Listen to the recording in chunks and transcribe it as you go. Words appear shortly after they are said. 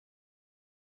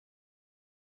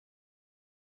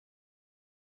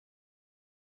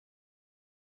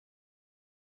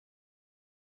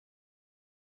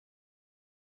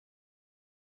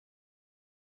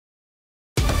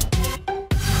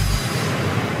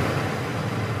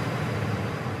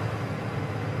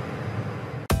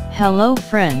Hello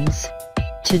friends,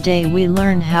 today we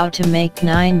learn how to make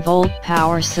 9-volt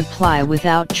power supply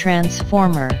without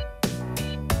transformer.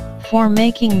 For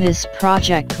making this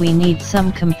project we need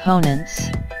some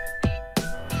components.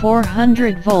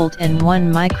 400 volt and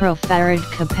 1 microfarad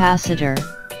capacitor,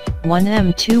 1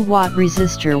 M 2 watt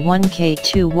resistor, 1 K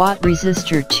 2 watt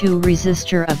resistor, 2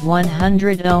 resistor of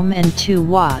 100 ohm and 2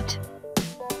 watt.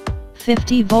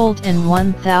 50 volt and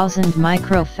 1000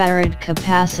 microfarad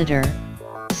capacitor,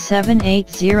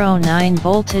 7809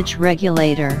 voltage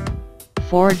regulator,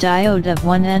 4 diode of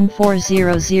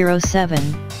 1N4007,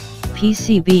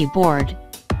 PCB board,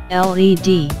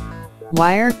 LED,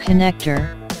 wire connector,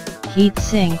 heat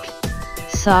sink,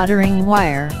 soldering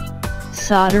wire,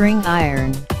 soldering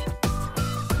iron.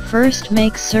 First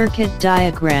make circuit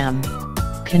diagram.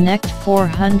 Connect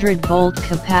 400 volt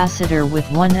capacitor with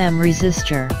 1 M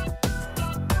resistor.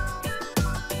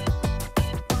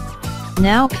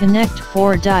 Now connect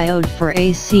 4 diode for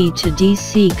AC to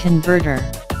DC converter.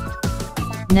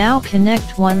 Now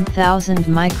connect 1000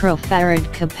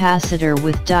 microfarad capacitor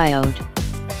with diode.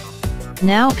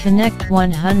 Now connect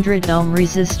 100 ohm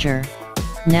resistor.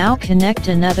 Now connect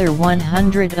another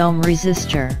 100 ohm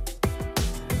resistor.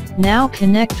 Now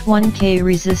connect 1 K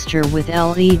resistor with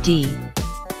LED.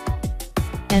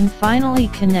 And finally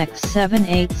connect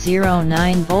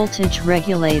 7809 voltage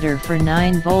regulator for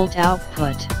 9 volt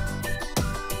output.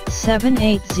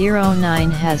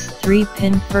 7809 has 3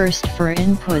 pin, first for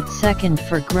input, second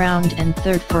for ground and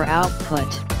third for output.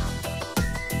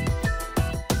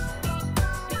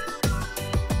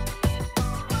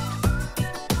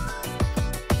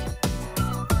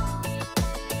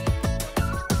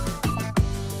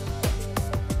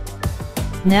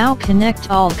 Now connect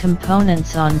all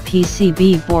components on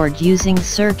PCB board using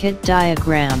circuit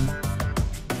diagram.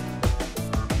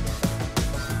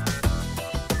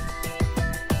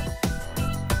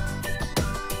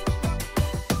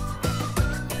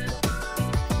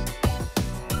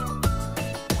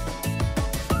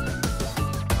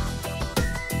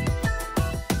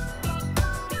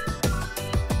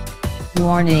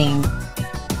 Warning: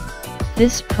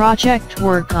 this project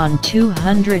work on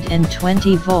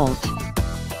 220 volt.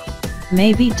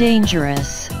 May be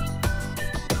dangerous,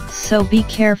 so be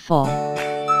careful.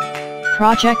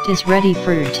 Project is ready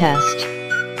for your test.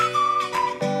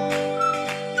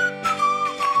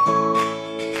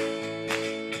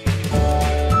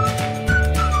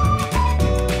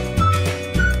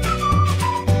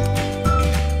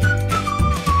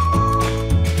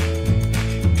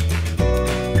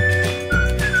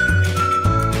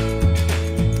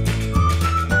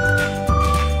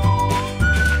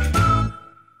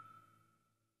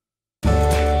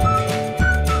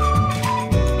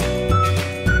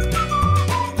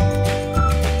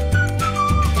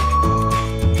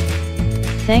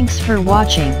 Thanks for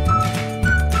watching.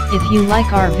 If you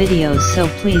like our videos, so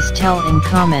please tell in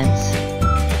comments.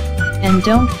 And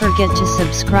don't forget to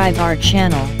subscribe our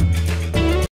channel.